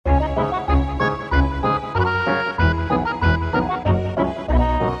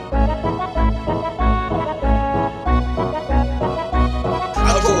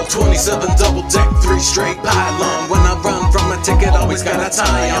7 double deck, 3 straight pylon. When I run from a ticket, always got a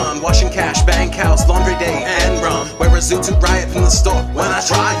tie on. Washing cash, bank house, laundry day, and rum. Wear a suit to riot from the store when I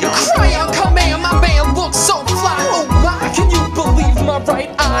try on. Cry out command, my band looks so fly. Oh my, can you believe my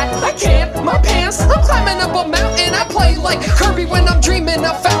right eye? I can't, my pants, I'm climbing up a mountain. I play like Kirby when I'm dreaming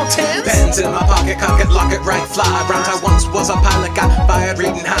of fountains. Pens in my pocket, cock it, lock it, right, fly round. I once was a pilot, got fired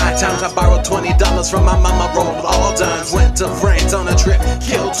reading High Times. I borrowed $20 from my mama, rolled all dimes. Went to France on a trip,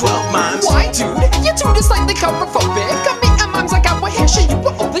 killed 12 mimes. Why dude, you dude is slightly counterphobic. I mean, moms, I got my hair shit, you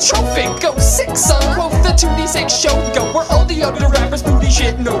were all the trophy. Go 6 son, quote the 2D6 show. Go where all the other rappers booty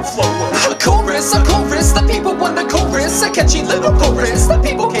shit, no flow. A chorus, the people want the chorus. A catchy little chorus, the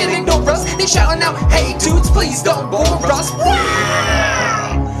people can't ignore us. They shouting out, hey dudes, please don't bore us.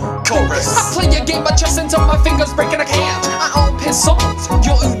 Chorus. I play a game of chess until my fingers break and I can't. I own piss songs,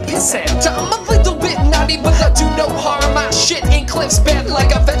 you're own pissant. I'm a little bit naughty, but I do no harm. My shit in cliffs bent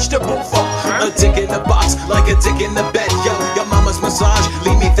like a vegetable farm. A dick in the box, like a dick in the bed. Yo, your mama's massage,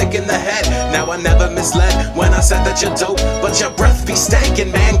 leave me thick in the head. Now I never misled when I said that you're dope, but your breath be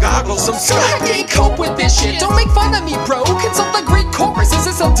stankin', man, gargle some soap. I can't cope with this shit, don't make fun of me, bro. Consult the Greek chorus, is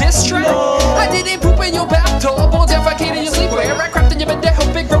this a diss track? No. I didn't poop in your bathtub or defecate in your sleepwear. I crapped in your bed to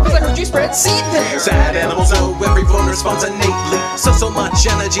help big bro, cause I heard you spread seed there. Sad animals know everyone responds innately. So much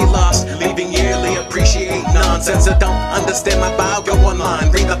energy lost, leaving yearly. Appreciate nonsense that don't understand my bio. Go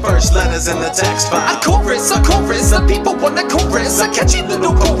online, read the first letters in the text file. A chorus, the people want a chorus. A catchy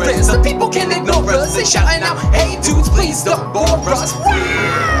little chorus, the people can't ignore us. They shouting out, hey dudes, please don't bore us.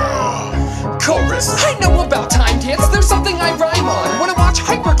 Chorus. I know about timed hits, there's something I rhyme on. When I watch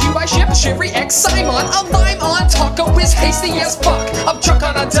Hypercube, I ship Shivery X Simon. A lime on taco is hasty as fuck. I'm drunk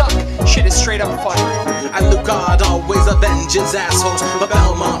on a duck, shit is straight up funny. I look God always avenges assholes. The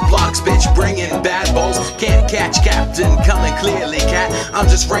Belmont blocks, bitch, bringing bad bowls. Can't catch Captain coming clearly, cat. I'm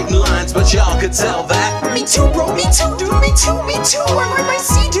just writing lines, but y'all could tell that. Me too, bro, me too, dude, me too. I ride my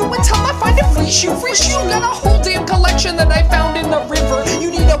sea-doo until I find a free shoe. Got a whole damn collection that I found in the river.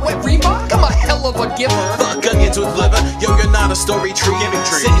 You need a wet remark? I'm a hell of a giver. Fuck onions with liver, yo, you're not a story tree.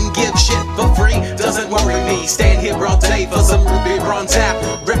 Sit and give shit for free, doesn't worry me. Stand here all day for some root beer on tap.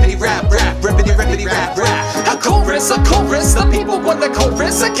 Rippity rap, rippity rap. A chorus, the people want a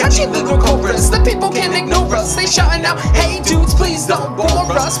chorus. A catchy little chorus, the people can't ignore us. They shouting out, hey dudes, please don't bore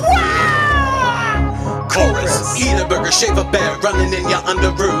us. Chorus. Eat a burger, shave a bear, running in your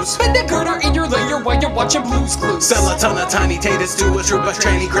underoos. Spend a girder in your layer while you're watching Blue's Clues. Sell a ton of tiny taters to a troop of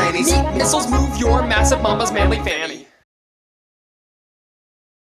tranny grannies. Neat missiles move your massive mama's manly fanny.